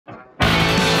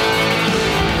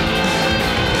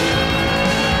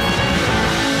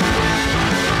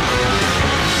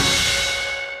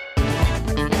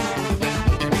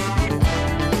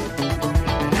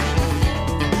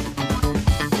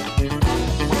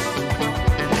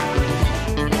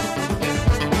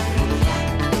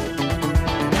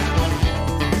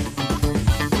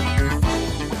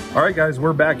All right, guys,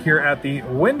 we're back here at the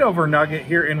Wendover Nugget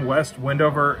here in West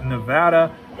Wendover,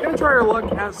 Nevada. We're gonna try our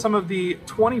luck at some of the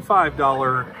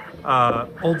 $25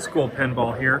 old school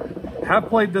pinball here. Have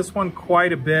played this one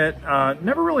quite a bit.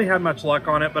 Never really had much luck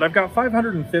on it, but I've got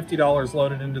 $550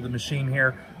 loaded into the machine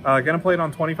here. Gonna play it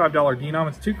on $25 denom.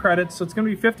 It's 2 credits, so it's gonna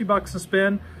be 50 bucks a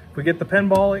spin. If we get the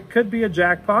pinball, it could be a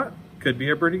jackpot, could be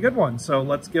a pretty good one. So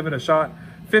let's give it a shot.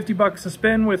 50 bucks a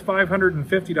spin with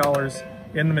 $550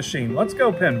 in the machine. Let's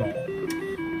go pinball.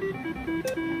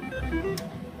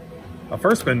 A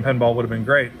first spin pinball would have been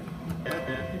great.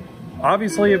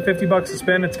 Obviously at 50 bucks a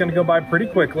spin, it's gonna go by pretty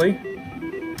quickly.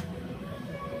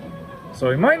 So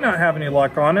we might not have any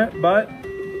luck on it, but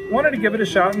wanted to give it a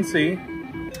shot and see.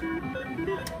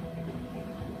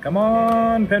 Come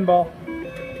on, pinball.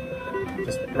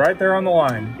 Just right there on the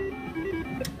line.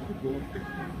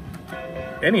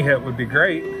 Any hit would be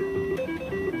great.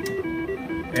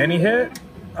 Any hit?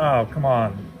 Oh, come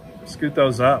on. Scoot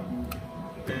those up.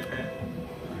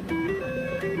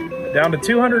 Down to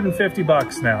 250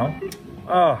 bucks now.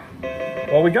 Oh,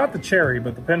 well, we got the cherry,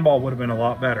 but the pinball would have been a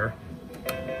lot better.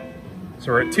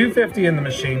 So we're at 250 in the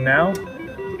machine now.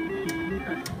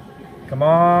 Come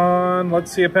on,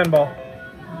 let's see a pinball.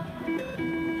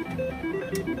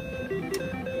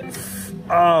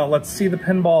 Oh, let's see the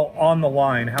pinball on the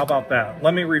line. How about that?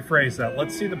 Let me rephrase that.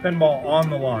 Let's see the pinball on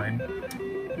the line.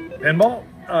 Pinball?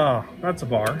 Oh, that's a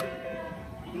bar.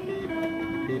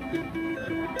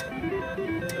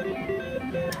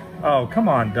 Oh, come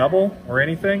on, double or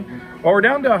anything? Well, we're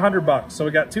down to 100 bucks, so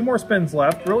we got 2 more spins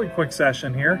left. Really quick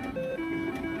session here.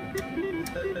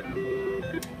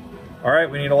 All right,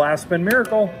 we need a last spin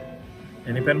miracle.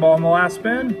 Any pinball on the last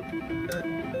spin?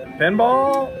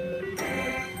 Pinball?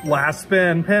 Last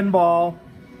spin, pinball.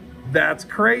 That's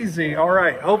crazy. All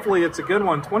right, hopefully it's a good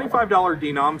one. $25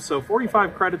 denom, so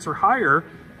 45 credits or higher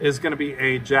is gonna be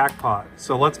a jackpot.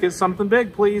 So let's get something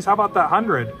big, please. How about that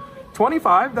 100?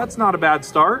 25, that's not a bad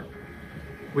start.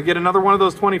 We get another one of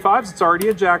those 25s, it's already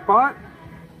a jackpot.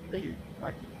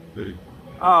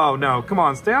 Oh no, come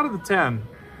on, stay out of the 10.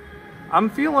 I'm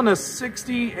feeling a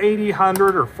 60, 80,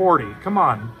 100, or 40. Come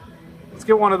on, let's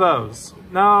get one of those.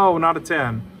 No, not a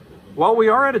 10. Well, we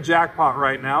are at a jackpot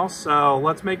right now, so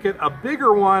let's make it a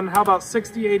bigger one. How about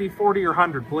 60, 80, 40, or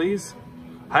 100, please?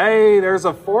 Hey, there's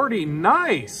a 40,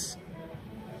 nice.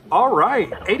 All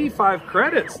right, 85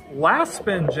 credits. Last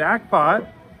spin jackpot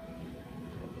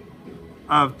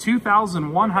of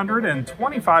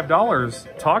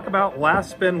 $2,125. Talk about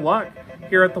last spin luck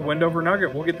here at the Wendover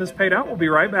Nugget. We'll get this paid out. We'll be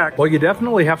right back. Well, you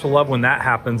definitely have to love when that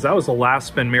happens. That was a last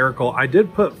spin miracle. I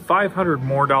did put $500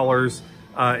 more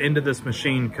into this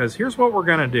machine because here's what we're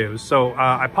gonna do. So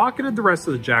I pocketed the rest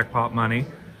of the jackpot money.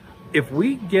 If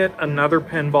we get another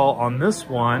pinball on this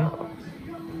one,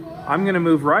 I'm gonna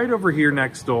move right over here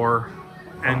next door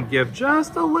and give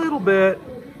just a little bit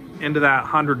into that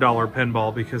 $100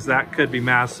 pinball because that could be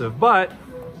massive. But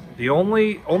the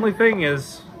only thing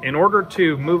is, in order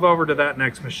to move over to that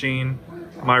next machine,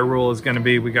 my rule is gonna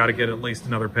be we gotta get at least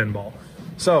another pinball.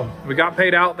 So we got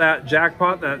paid out that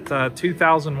jackpot, that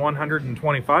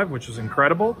 2,125, which was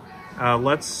incredible.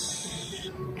 Let's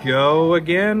go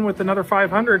again with another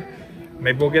 500.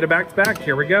 Maybe we'll get it back to back.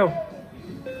 Here we go.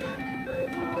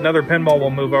 Another pinball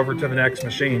will move over to the next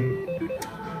machine.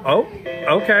 Oh,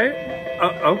 okay.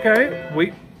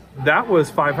 Okay. That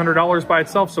was $500 by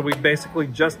itself, so we basically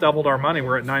just doubled our money.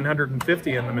 We're at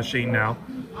 950 in the machine now.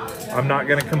 I'm not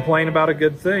going to complain about a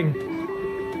good thing.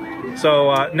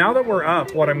 So now that we're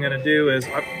up, what I'm going to do is,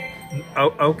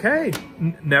 okay,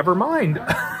 never mind.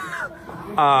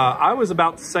 I was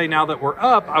about to say now that we're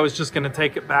up, I was just going to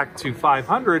take it back to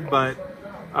 500, but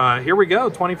here we go.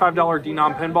 $25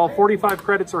 denom pinball, 45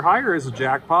 credits or higher is a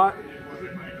jackpot.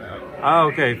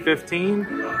 Okay, 15.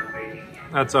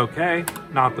 That's okay.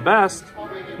 Not the best,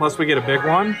 unless we get a big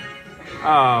one.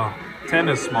 10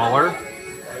 is smaller.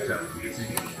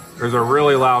 There's a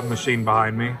really loud machine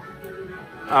behind me.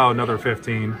 Oh, another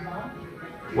 15.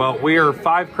 Well, we are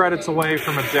 5 credits away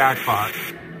from a jackpot.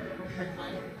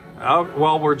 Oh,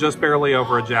 well, we're just barely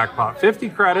over a jackpot. 50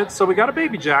 credits, so we got a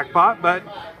baby jackpot, but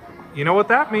you know what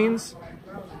that means?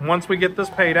 Once we get this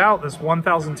paid out, this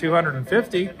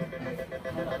 1,250,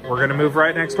 we're gonna move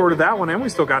right next door to that one, and we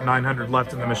still got 900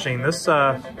 left in the machine. This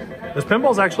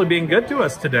pinball's actually being good to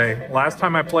us today. Last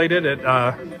time I played it, it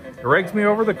raked me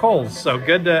over the coals, so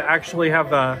good to actually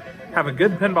have a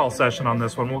good pinball session on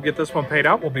this one. We'll get this one paid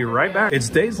out. We'll be right back. It's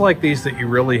days like these that you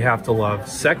really have to love.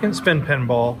 Second spin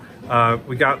pinball,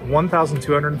 We got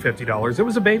 $1,250. It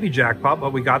was a baby jackpot,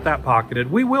 but we got that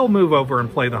pocketed. We will move over and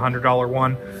play the $100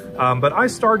 one, but I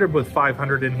started with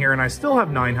 500 in here and I still have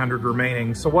 900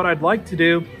 remaining. So what I'd like to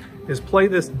do is play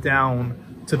this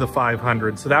down to the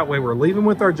 500. So that way we're leaving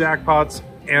with our jackpots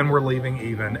and we're leaving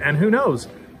even. And who knows,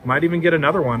 might even get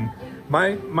another one.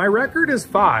 My record is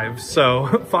 5, so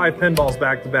 5 pinballs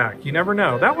back to back. You never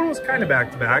know. That one was kind of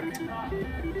back to back.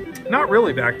 Not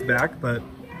really back to back, but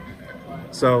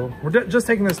so we're just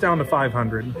taking this down to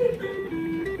 500.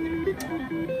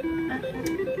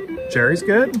 Cherry's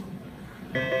good.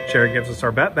 Cherry gives us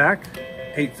our bet back.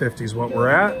 850 is what we're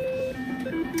at.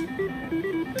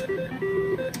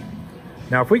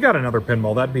 Now, if we got another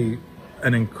pinball, that'd be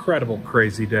an incredible,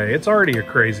 crazy day. It's already a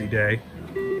crazy day.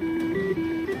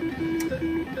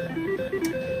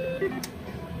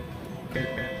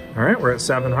 All right, we're at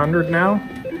 700 now.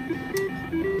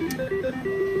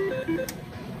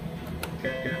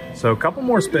 So a couple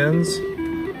more spins.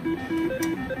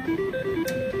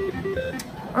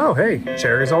 Oh, hey,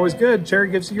 Cherry's always good. Cherry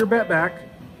gives you your bet back,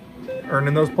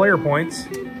 earning those player points.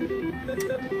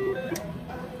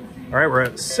 All right, we're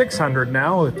at 600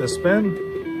 now with this spin.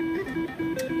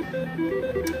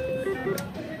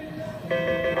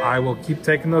 I will keep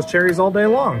taking those cherries all day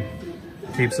long.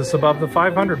 Keeps us above the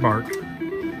 500 mark.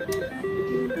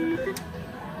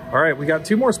 All right, we got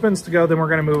 2 more spins to go, then we're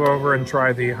gonna move over and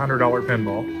try the $100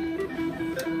 pinball.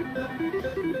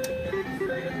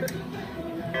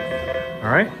 All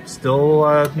right, still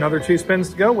another 2 spins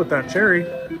to go with that cherry.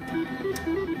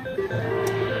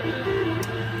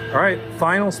 All right,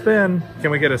 final spin.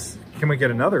 Can we get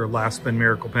another last spin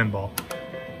miracle pinball?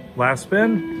 Last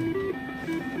spin.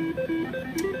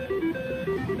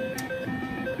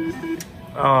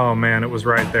 Oh man, it was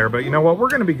right there. But you know what? We're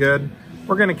gonna be good.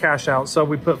 We're gonna cash out. So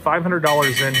we put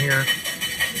 $500 in here.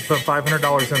 We put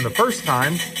 $500 in the first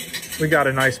time. We got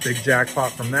a nice big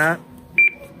jackpot from that.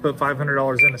 Put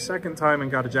 $500 in a second time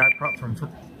and got a jackpot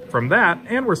from that.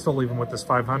 And we're still leaving with this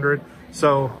 500.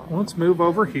 So let's move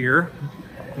over here.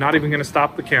 Not even gonna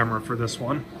stop the camera for this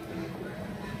one.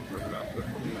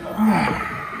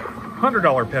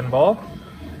 $100 pinball.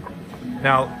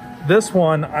 Now, this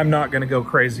one I'm not gonna go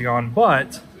crazy on,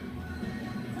 but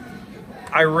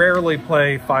I rarely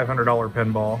play $500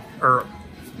 pinball, or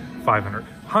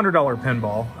 $100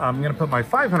 pinball. I'm gonna put my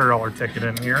 $500 ticket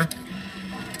in here.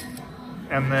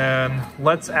 And then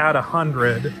let's add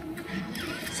 100.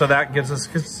 So that gives us,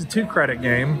 because it's a 2 credit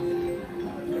game.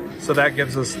 So that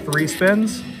gives us 3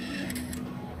 spins.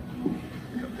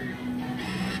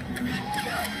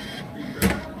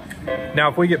 Now,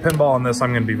 if we get pinball on this,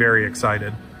 I'm gonna be very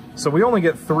excited. So we only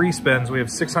get 3 spins. We have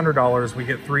 $600, we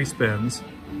get 3 spins.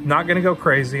 Not gonna go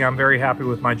crazy. I'm very happy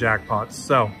with my jackpots.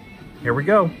 So here we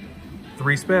go,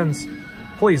 3 spins.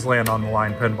 Please land on the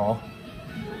line pinball.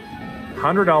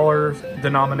 $100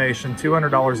 denomination,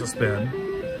 $200 a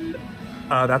spin.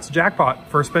 That's a jackpot,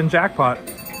 first spin jackpot.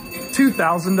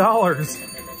 $2,000.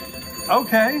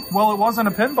 Okay, well, it wasn't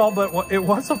a pinball, but it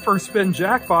was a first spin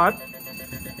jackpot.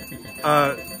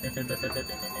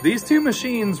 These 2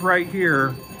 machines right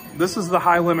here, this is the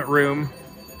high limit room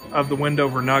of the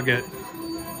Wendover Nugget,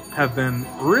 have been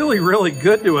really, really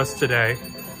good to us today.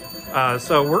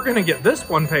 So we're gonna get this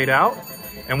one paid out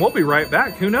and we'll be right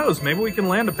back. Who knows, maybe we can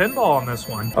land a pinball on this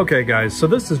one. Okay guys, so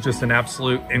this is just an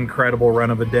absolute incredible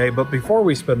run of a day, but before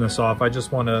we spin this off, I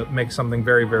just wanna make something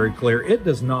very, very clear. It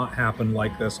does not happen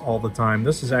like this all the time.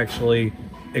 This is actually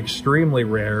extremely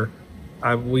rare.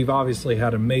 We've obviously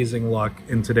had amazing luck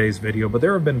in today's video, but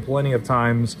there have been plenty of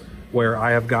times where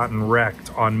I have gotten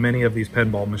wrecked on many of these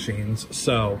pinball machines.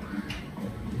 So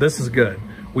this is good.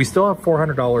 We still have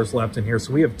 $400 left in here,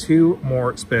 so we have 2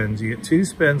 more spins. You get 2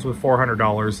 spins with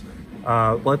 $400.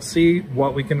 Let's see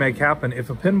what we can make happen. If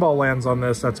a pinball lands on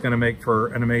this, that's gonna make for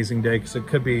an amazing day because it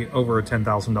could be over a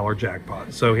 $10,000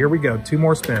 jackpot. So here we go, 2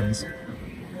 more spins.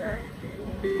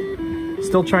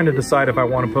 Still trying to decide if I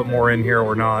wanna put more in here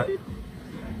or not.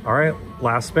 All right,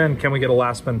 last spin. Can we get a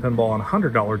last spin pinball on a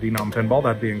 $100 denom pinball?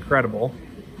 That'd be incredible.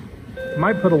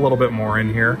 Might put a little bit more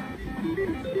in here.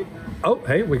 Oh,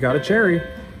 hey, we got a cherry.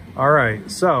 All right,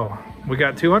 so we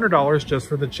got $200 just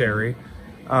for the cherry.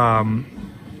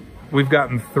 We've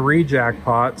gotten 3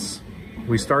 jackpots.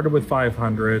 We started with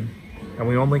 500 and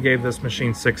we only gave this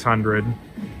machine 600.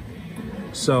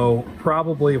 So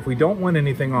probably if we don't win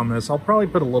anything on this, I'll probably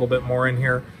put a little bit more in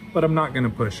here, but I'm not gonna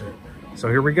push it. So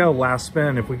here we go, last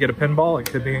spin. If we get a pinball, it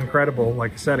could be incredible.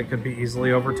 Like I said, it could be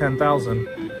easily over 10,000.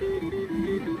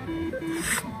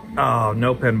 Oh,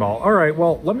 no pinball. All right,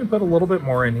 well, let me put a little bit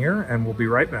more in here and we'll be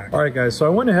right back. All right, guys, so I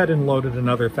went ahead and loaded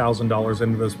another $1,000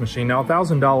 into this machine. Now,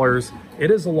 $1,000,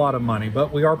 it is a lot of money,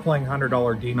 but we are playing $100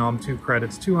 denom, 2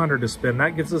 credits, 200 to spin.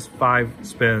 That gives us 5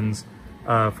 spins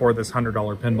for this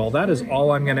 $100 pinball. That is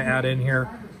all I'm gonna add in here.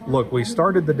 Look, we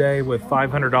started the day with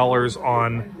 $500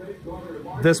 on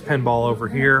this pinball over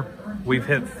here. We've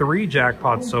hit 3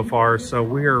 jackpots so far, so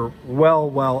we're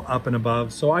well up and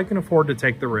above, so I can afford to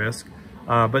take the risk.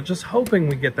 But just hoping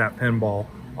we get that pinball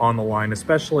on the line,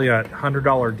 especially at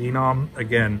 $100 denom.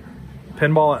 Again,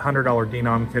 pinball at $100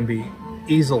 denom can be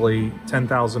easily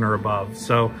 10,000 or above.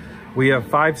 So we have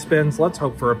 5 spins. Let's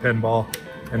hope for a pinball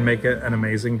and make it an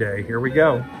amazing day. Here we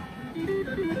go.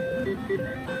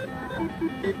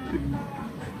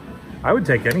 I would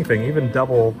take anything, even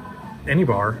double any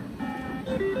bar.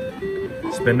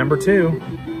 Spin number 2.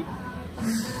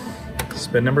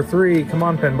 Spin number 3. Come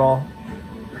on, pinball.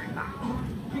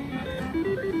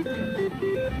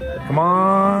 Come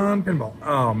on, pinball.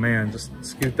 Oh man, just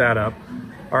scoot that up.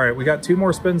 All right, we got 2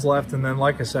 more spins left, and then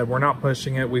like I said, we're not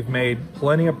pushing it. We've made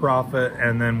plenty of profit,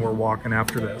 and then we're walking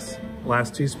after this.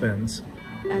 Last 2 spins.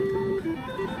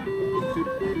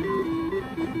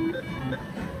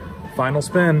 Final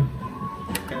spin.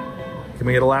 Can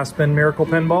we get a last spin miracle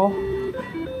pinball?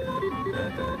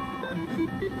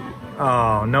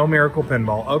 Oh, no miracle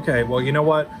pinball. Okay, well, you know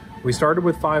what? We started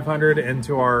with 500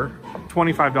 into our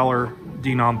 $25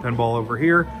 denom pinball over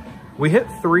here. We hit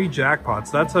 3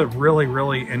 jackpots. That's a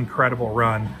really incredible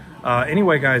run.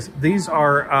 Anyway, guys, these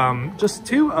are just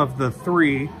 2 of the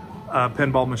 3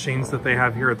 pinball machines that they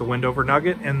have here at the Wendover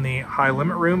Nugget in the high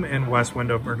limit room in West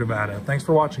Wendover, Nevada. Thanks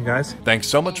for watching, guys. Thanks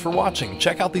so much for watching.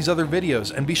 Check out these other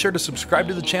videos and be sure to subscribe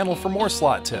to the channel for more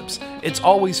slot tips. It's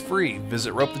always free.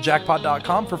 Visit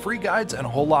ropethejackpot.com for free guides and a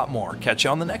whole lot more. Catch you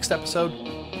on the next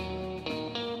episode.